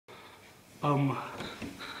Um,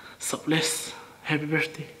 sup Les, happy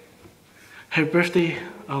birthday. Happy birthday.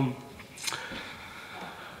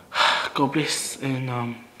 God bless and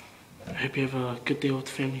I hope you have a good day with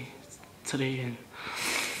the family today and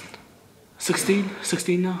 16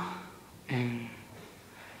 now. And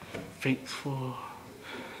thanks for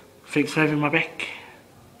having my back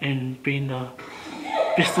and being the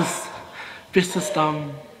business business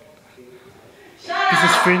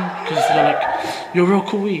friend, because you're real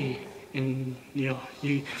cool, and you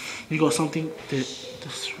got something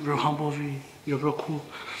that's real humble of you. You're real cool.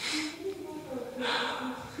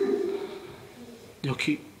 You're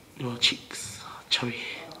cute. Your cheeks chubby,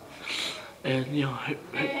 and hope you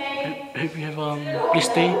have a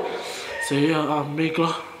blessed day. So yeah, may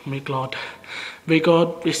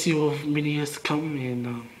God bless you with many years to come,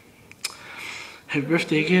 and happy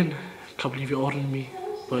birthday again. Can't believe you're older than me,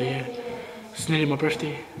 but yeah, it's nearly my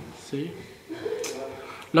birthday. So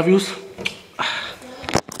love yous.